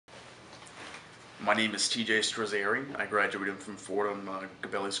My name is Strazzeri. I graduated from Fordham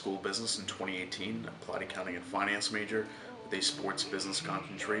Gabelli School of Business in 2018, applied accounting and finance major with a sports business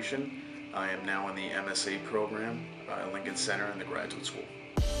concentration. I am now in the MSA program at Lincoln Center in the graduate school.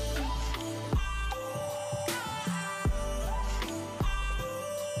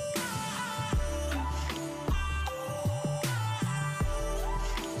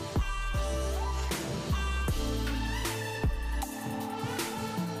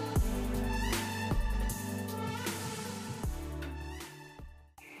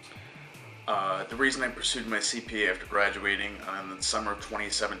 The reason I pursued my CPA after graduating in the summer of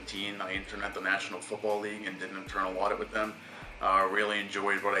 2017, I interned at the National Football League and did an internal audit with them. Really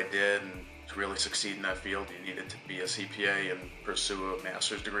enjoyed what I did, and to really succeed in that field, you needed to be a CPA and pursue a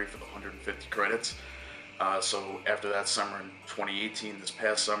master's degree for the 150 credits. So after that summer in 2018, this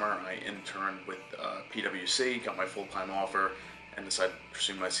past summer, I interned with PwC, got my full-time offer, and decided to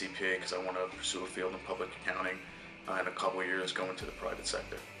pursue my CPA because I want to pursue a field in public accounting in a couple of years, go into the private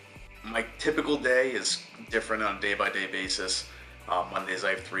sector. My typical day is different on a day-by-day basis. Mondays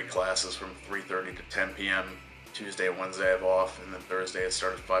I have 3 classes from 3:30 to 10 p.m. Tuesday and Wednesday I have off, and then Thursday I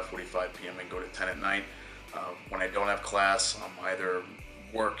start at 5:45 p.m. and go to 10 at night. When I don't have class, I'm either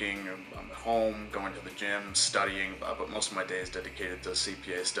working, I'm at home, going to the gym, studying, but most of my day is dedicated to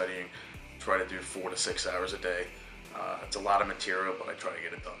CPA studying. Try to do 4 to 6 hours a day. It's a lot of material, but I try to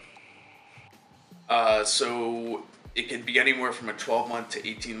get it done. So it could be anywhere from a 12-month to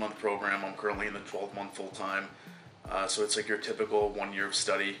 18-month program. I'm currently in the 12-month full-time. So it's like your typical 1 year of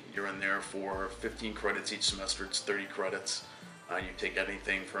study. You're in there for 15 credits each semester. It's 30 credits. You take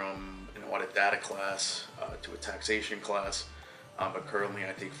anything from an audit data class to a taxation class. But currently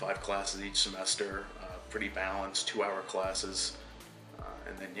I take 5 classes each semester, pretty balanced, 2-hour classes.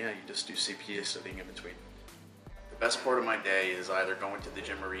 And then yeah, you just do CPA studying in between. The best part of my day is either going to the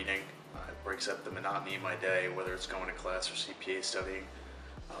gym or reading. It breaks up the monotony of my day, whether it's going to class or CPA studying.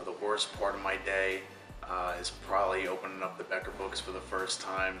 The worst part of my day is probably opening up the Becker books for the first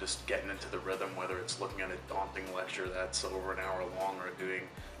time, just getting into the rhythm, whether it's looking at a daunting lecture that's over an hour long or doing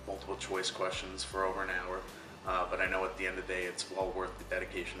multiple choice questions for over an hour. But I know at the end of the day it's well worth the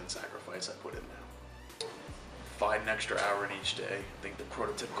dedication and sacrifice I put in now. If I had an extra hour in each day, I think the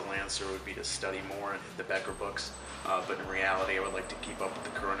prototypical answer would be to study more and hit the Becker books. But in reality, I would like to keep up with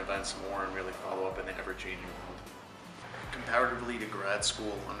the current events more and really follow up in the ever-changing world. Comparatively to grad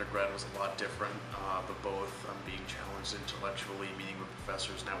school, undergrad was a lot different, but both I'm being challenged intellectually, meeting with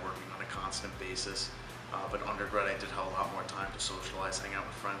professors, networking on a constant basis. But undergrad, I did have a lot more time to socialize, hang out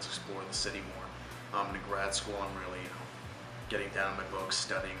with friends, explore the city more. In grad school, I'm really, getting down my books,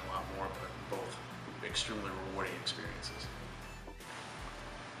 studying a lot more, but both extremely rewarding experiences.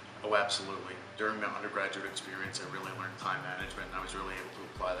 Oh, absolutely. During my undergraduate experience, I really learned time management, and I was really able to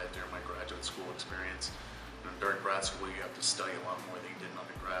apply that during my graduate school experience. And during grad school, you have to study a lot more than you did in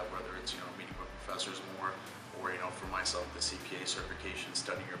undergrad, whether it's, meeting with professors more, or, for myself, the CPA certification,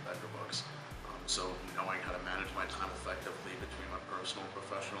 studying your Becker books. So knowing how to manage my time effectively between my personal and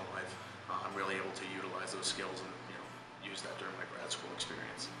professional life, I'm really able to utilize those skills and, use that during my grad school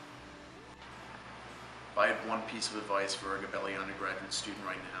experience. If I had one piece of advice for a Gabelli undergraduate student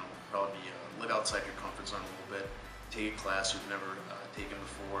right now, it would probably be live outside your comfort zone a little bit, take a class you've never taken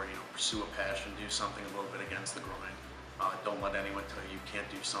before, pursue a passion, do something a little bit against the grind. Don't let anyone tell you you can't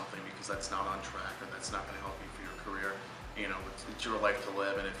do something because that's not on track or that's not going to help you for your career. It's your life to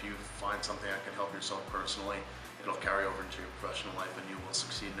live, and if you find something that can help yourself personally, it'll carry over into your professional life, and you will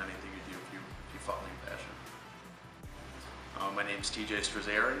succeed in anything you do if you follow your passion. My name is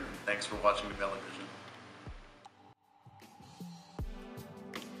Strazzeri, and thanks for watching GabelliVision.